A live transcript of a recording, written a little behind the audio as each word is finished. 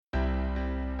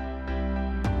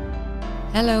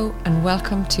Hello and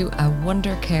welcome to a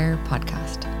Wonder Care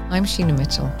podcast. I'm Sheena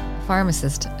Mitchell,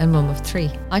 pharmacist and mum of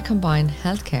 3. I combine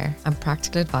healthcare and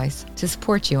practical advice to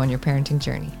support you on your parenting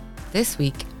journey. This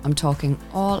week, I'm talking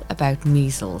all about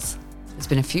measles. There's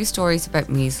been a few stories about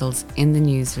measles in the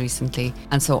news recently,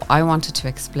 and so I wanted to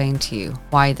explain to you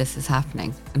why this is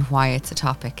happening and why it's a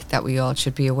topic that we all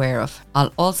should be aware of.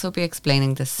 I'll also be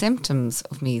explaining the symptoms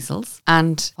of measles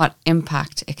and what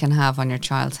impact it can have on your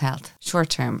child's health,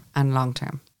 short-term and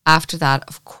long-term. After that,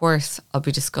 of course, I'll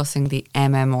be discussing the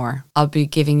MMR. I'll be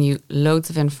giving you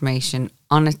loads of information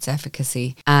on its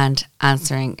efficacy and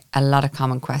answering a lot of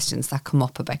common questions that come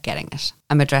up about getting it.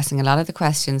 I'm addressing a lot of the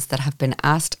questions that have been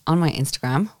asked on my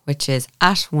Instagram, which is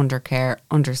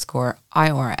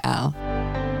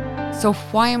 @wondercare_IRL. So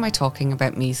why am I talking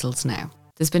about measles now?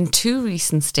 There's been 2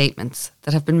 recent statements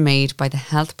that have been made by the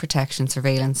Health Protection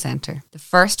Surveillance Centre. The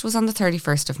first was on the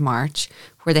 31st of March,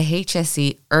 where the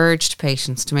HSE urged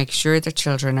patients to make sure their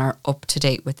children are up to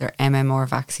date with their MMR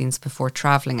vaccines before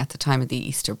travelling at the time of the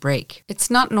Easter break. It's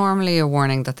not normally a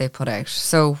warning that they put out,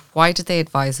 so why did they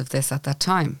advise of this at that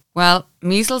time? Well,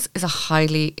 measles is a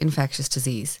highly infectious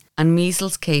disease, and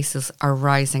measles cases are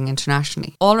rising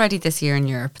internationally. Already this year in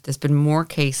Europe, there's been more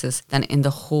cases than in the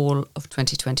whole of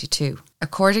 2022.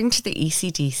 According to the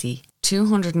ECDC,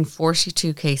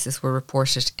 242 cases were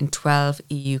reported in 12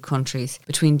 EU countries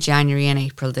between January and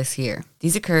April this year.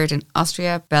 These occurred in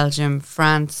Austria, Belgium,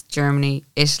 France, Germany,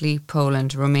 Italy,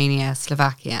 Poland, Romania,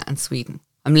 Slovakia and Sweden.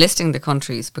 I'm listing the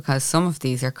countries because some of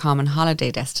these are common holiday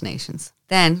destinations.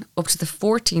 Then, up to the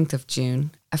 14th of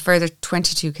June, a further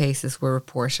 22 cases were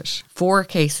reported. 4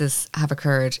 cases have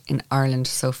occurred in Ireland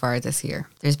so far this year.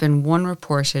 There's been 1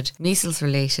 reported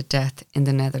measles-related death in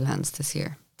the Netherlands this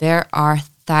year. There are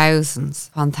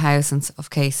thousands upon thousands of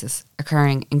cases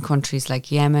occurring in countries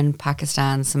like Yemen,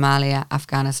 Pakistan, Somalia,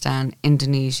 Afghanistan,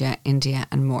 Indonesia, India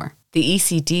and more. The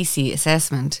ECDC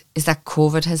assessment is that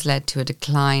COVID has led to a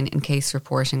decline in case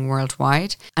reporting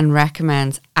worldwide and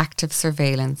recommends active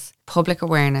surveillance, public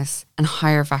awareness and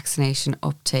higher vaccination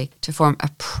uptake to form a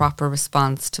proper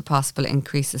response to possible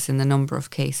increases in the number of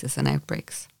cases and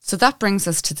outbreaks. So that brings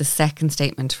us to the second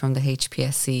statement from the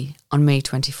HPSC on May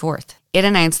 24th. It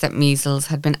announced that measles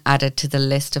had been added to the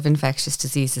list of infectious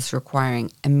diseases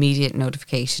requiring immediate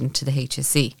notification to the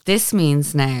HSE. This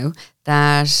means now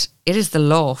that it is the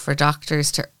law for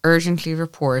doctors to urgently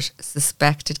report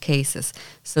suspected cases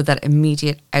so that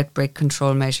immediate outbreak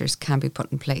control measures can be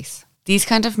put in place. These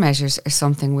kind of measures are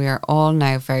something we are all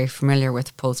now very familiar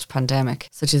with post-pandemic,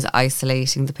 such as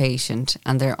isolating the patient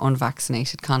and their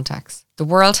unvaccinated contacts. The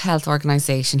World Health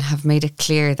Organization have made it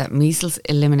clear that measles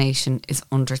elimination is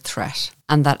under threat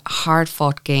and that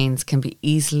hard-fought gains can be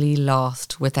easily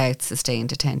lost without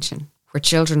sustained attention. Where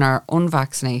children are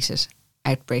unvaccinated,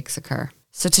 outbreaks occur.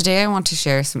 So today I want to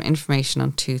share some information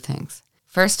on 2 things.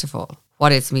 First of all,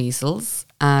 what is measles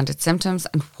and its symptoms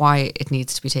and why it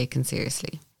needs to be taken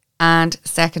seriously. And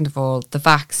second of all, the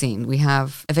vaccine we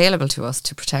have available to us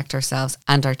to protect ourselves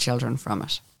and our children from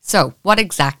it. So, what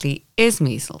exactly is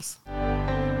measles?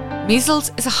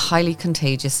 Measles is a highly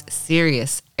contagious,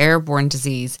 serious, airborne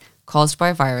disease caused by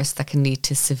a virus that can lead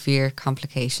to severe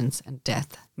complications and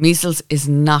death. Measles is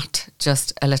not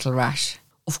just a little rash.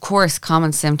 Of course,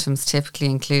 common symptoms typically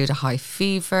include a high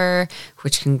fever,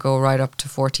 which can go right up to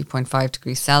 40.5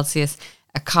 degrees Celsius,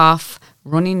 a cough,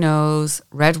 runny nose,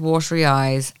 red watery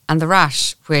eyes, and the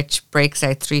rash, which breaks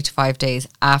out 3 to 5 days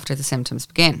after the symptoms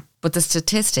begin. But the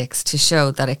statistics to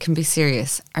show that it can be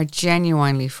serious are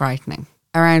genuinely frightening.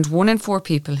 Around 1 in 4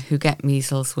 people who get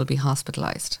measles will be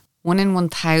hospitalised. 1 in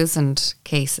 1,000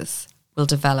 cases will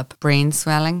develop brain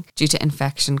swelling due to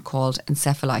infection called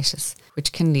encephalitis,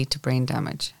 which can lead to brain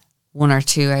damage. 1 or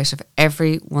 2 out of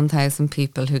every 1,000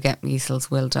 people who get measles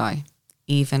will die,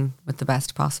 even with the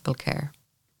best possible care.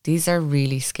 These are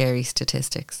really scary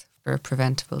statistics for a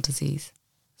preventable disease.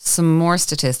 Some more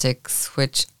statistics,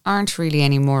 which aren't really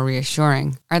any more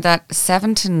reassuring, are that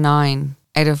 7 to 9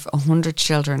 out of 100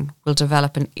 children will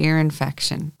develop an ear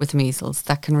infection with measles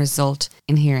that can result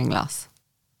in hearing loss.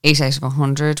 8 out of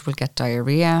 100 will get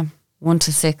diarrhea. 1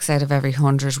 to 6 out of every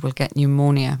 100 will get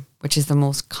pneumonia, which is the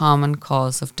most common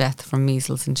cause of death from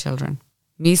measles in children.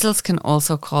 Measles can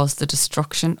also cause the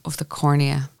destruction of the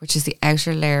cornea, which is the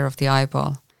outer layer of the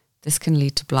eyeball. This can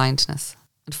lead to blindness.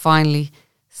 And finally,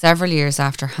 several years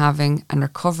after having and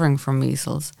recovering from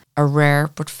measles, a rare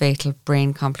but fatal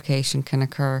brain complication can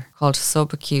occur called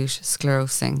subacute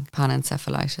sclerosing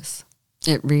panencephalitis.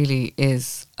 It really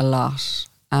is a lot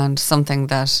and something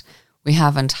that we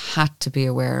haven't had to be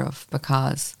aware of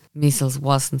because measles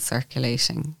wasn't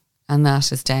circulating. And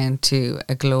that is down to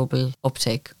a global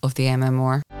uptake of the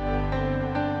MMR.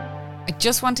 I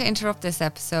just want to interrupt this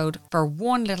episode for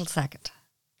one little second.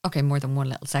 Okay, more than one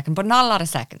little second, but not a lot of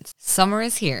seconds. Summer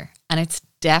is here and it's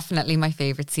definitely my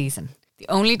favourite season. The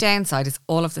only downside is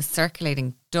all of the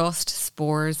circulating dust,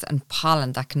 spores and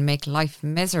pollen that can make life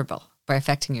miserable by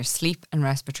affecting your sleep and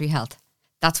respiratory health.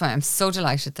 That's why I'm so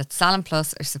delighted that Salin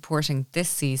Plus are supporting this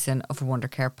season of a Wonder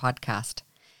Care podcast,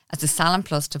 as the Salin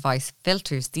Plus device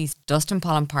filters these dust and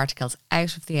pollen particles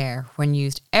out of the air when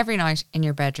used every night in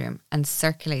your bedroom and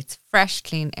circulates fresh,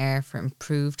 clean air for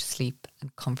improved sleep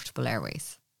and comfortable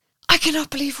airways. I cannot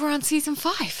believe we're on season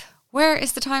 5. Where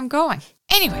is the time going?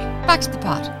 Anyway, back to the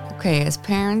pod. Okay, as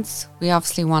parents, we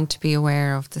obviously want to be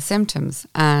aware of the symptoms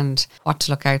and what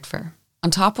to look out for.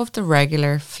 On top of the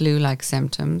regular flu-like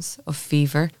symptoms of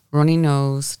fever, runny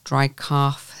nose, dry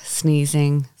cough,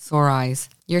 sneezing, sore eyes,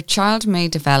 your child may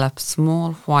develop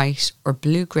small white or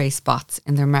blue-grey spots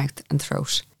in their mouth and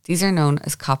throat. These are known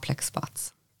as Koplik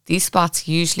spots. These spots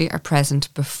usually are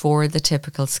present before the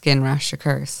typical skin rash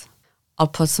occurs. I'll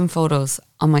put some photos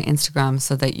on my Instagram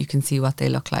so that you can see what they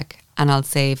look like, and I'll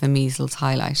save a measles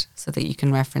highlight so that you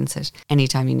can reference it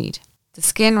anytime you need. The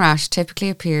skin rash typically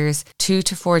appears 2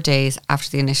 to 4 days after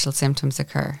the initial symptoms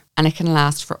occur, and it can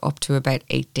last for up to about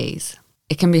 8 days.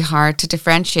 It can be hard to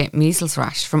differentiate measles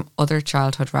rash from other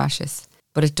childhood rashes,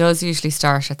 but it does usually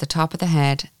start at the top of the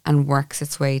head and works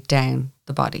its way down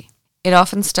the body. It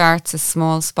often starts as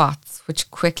small spots which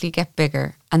quickly get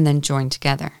bigger and then join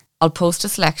together. I'll post a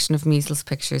selection of measles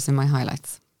pictures in my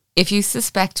highlights. If you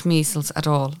suspect measles at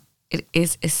all, it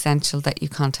is essential that you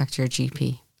contact your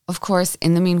GP. Of course,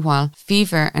 in the meanwhile,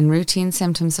 fever and routine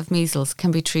symptoms of measles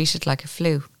can be treated like a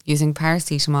flu, using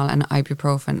paracetamol and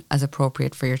ibuprofen as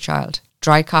appropriate for your child.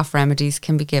 Dry cough remedies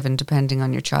can be given depending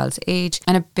on your child's age,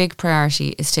 and a big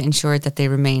priority is to ensure that they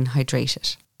remain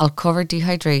hydrated. I'll cover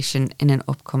dehydration in an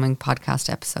upcoming podcast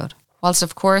episode. Whilst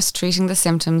of course treating the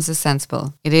symptoms is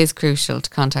sensible, it is crucial to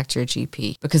contact your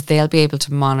GP because they'll be able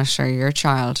to monitor your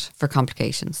child for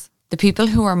complications. The people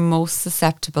who are most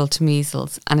susceptible to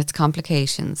measles and its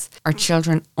complications are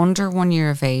children under 1 year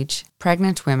of age,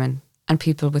 pregnant women, and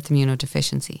people with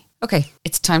immunodeficiency. Okay,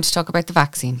 it's time to talk about the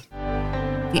vaccine.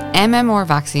 The MMR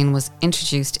vaccine was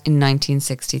introduced in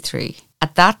 1963.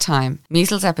 At that time,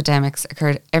 measles epidemics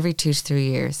occurred every 2 to 3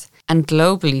 years and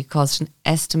globally caused an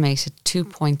estimated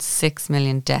 2.6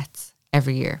 million deaths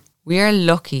every year. We are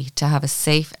lucky to have a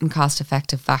safe and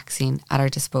cost-effective vaccine at our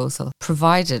disposal,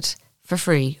 provided for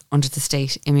free under the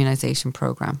state immunisation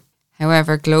programme.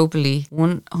 However, globally,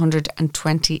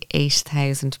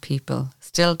 128,000 people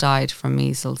still died from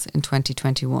measles in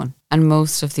 2021, and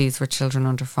most of these were children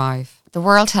under 5. The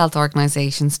World Health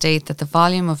Organization state that the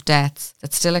volume of deaths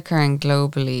that's still occurring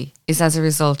globally is as a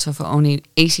result of only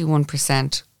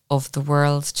 81% of the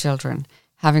world's children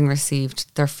having received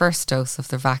their first dose of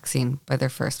the vaccine by their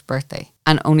first birthday,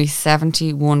 and only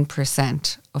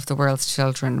 71% of the world's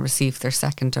children received their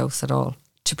second dose at all.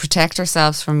 To protect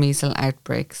ourselves from measles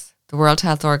outbreaks, the World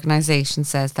Health Organization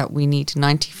says that we need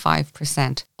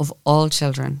 95% of all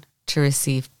children to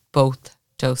receive both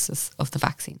doses of the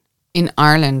vaccine. In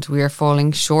Ireland, we are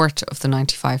falling short of the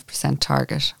 95%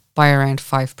 target by around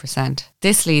 5%.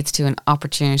 This leads to an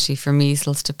opportunity for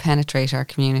measles to penetrate our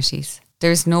communities.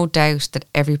 There is no doubt that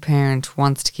every parent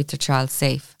wants to keep their child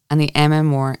safe, and the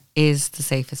MMR is the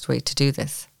safest way to do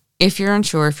this. If you're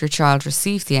unsure if your child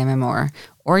received the MMR,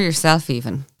 or yourself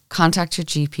even, contact your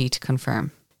GP to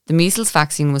confirm. The measles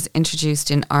vaccine was introduced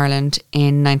in Ireland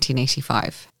in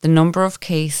 1985. The number of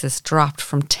cases dropped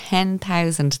from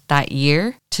 10,000 that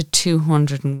year to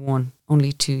 201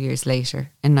 only 2 years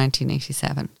later in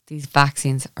 1987. These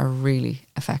vaccines are really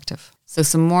effective. So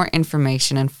some more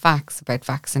information and facts about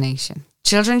vaccination.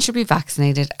 Children should be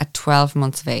vaccinated at 12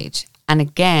 months of age, and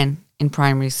again in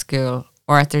primary school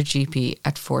or at their GP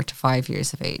at 4 to 5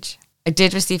 years of age. I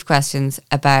did receive questions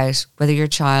about whether your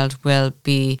child will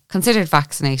be considered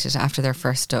vaccinated after their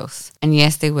first dose. And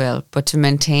yes, they will. But to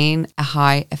maintain a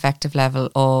high effective level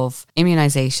of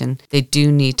immunisation, they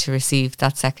do need to receive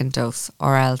that second dose,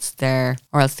 or else the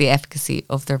efficacy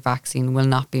of their vaccine will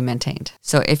not be maintained.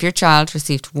 So if your child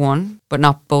received one, but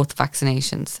not both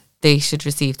vaccinations, they should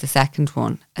receive the second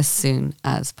one as soon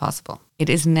as possible.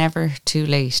 It is never too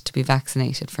late to be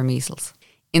vaccinated for measles.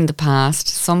 In the past,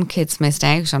 some kids missed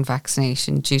out on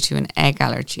vaccination due to an egg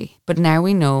allergy, but now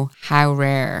we know how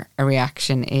rare a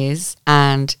reaction is,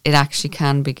 and it actually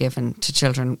can be given to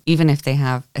children even if they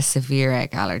have a severe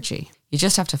egg allergy. You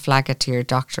just have to flag it to your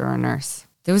doctor or nurse.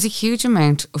 There was a huge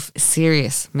amount of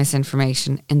serious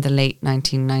misinformation in the late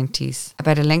 1990s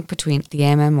about a link between the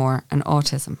MMR and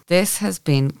autism. This has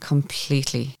been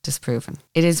completely disproven.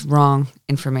 It is wrong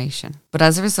information. But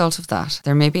as a result of that,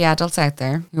 there may be adults out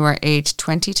there who are aged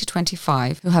 20 to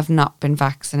 25 who have not been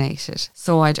vaccinated.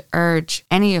 So I'd urge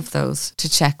any of those to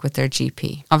check with their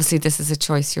GP. Obviously, this is a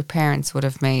choice your parents would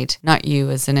have made, not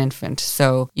you as an infant.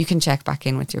 So you can check back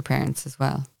in with your parents as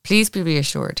well. Please be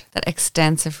reassured that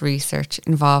extensive research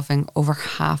involving over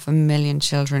 500,000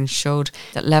 children showed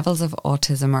that levels of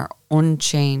autism are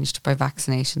unchanged by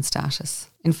vaccination status.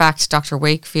 In fact, Dr.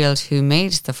 Wakefield, who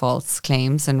made the false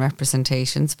claims and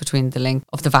representations between the link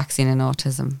of the vaccine and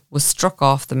autism, was struck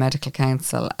off the Medical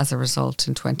Council as a result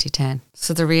in 2010.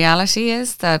 So the reality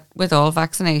is that with all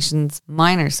vaccinations,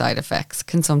 minor side effects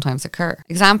can sometimes occur.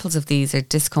 Examples of these are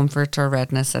discomfort or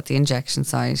redness at the injection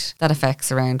site that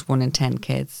affects around 1 in 10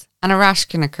 kids. And a rash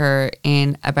can occur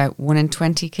in about 1 in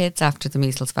 20 kids after the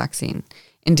measles vaccine.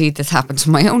 Indeed, this happened to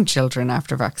my own children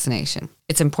after vaccination.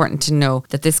 It's important to know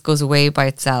that this goes away by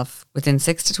itself within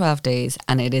 6 to 12 days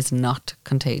and it is not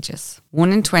contagious.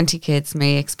 1 in 20 kids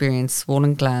may experience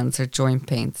swollen glands or joint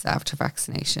pains after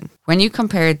vaccination. When you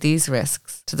compare these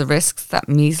risks to the risks that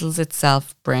measles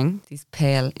itself bring, these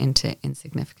pale into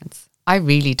insignificance. I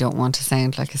really don't want to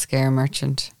sound like a scare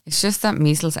merchant. It's just that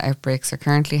measles outbreaks are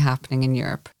currently happening in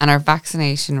Europe and our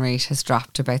vaccination rate has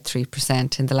dropped about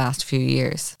 3% in the last few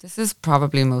years. This is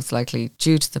probably most likely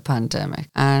due to the pandemic,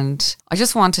 and I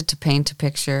just wanted to paint a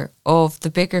picture of the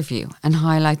bigger view and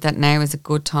highlight that now is a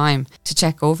good time to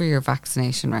check over your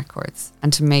vaccination records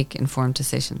and to make informed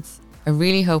decisions. I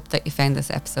really hope that you found this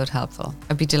episode helpful.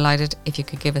 I'd be delighted if you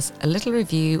could give us a little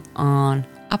review on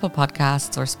Apple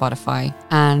Podcasts or Spotify,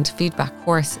 and feedback, of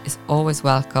course, is always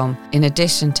welcome in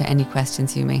addition to any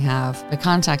questions you may have by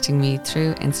contacting me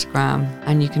through Instagram,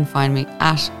 and you can find me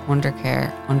at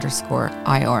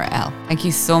wondercare_IRL. Thank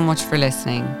you so much for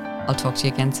listening. I'll talk to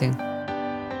you again soon.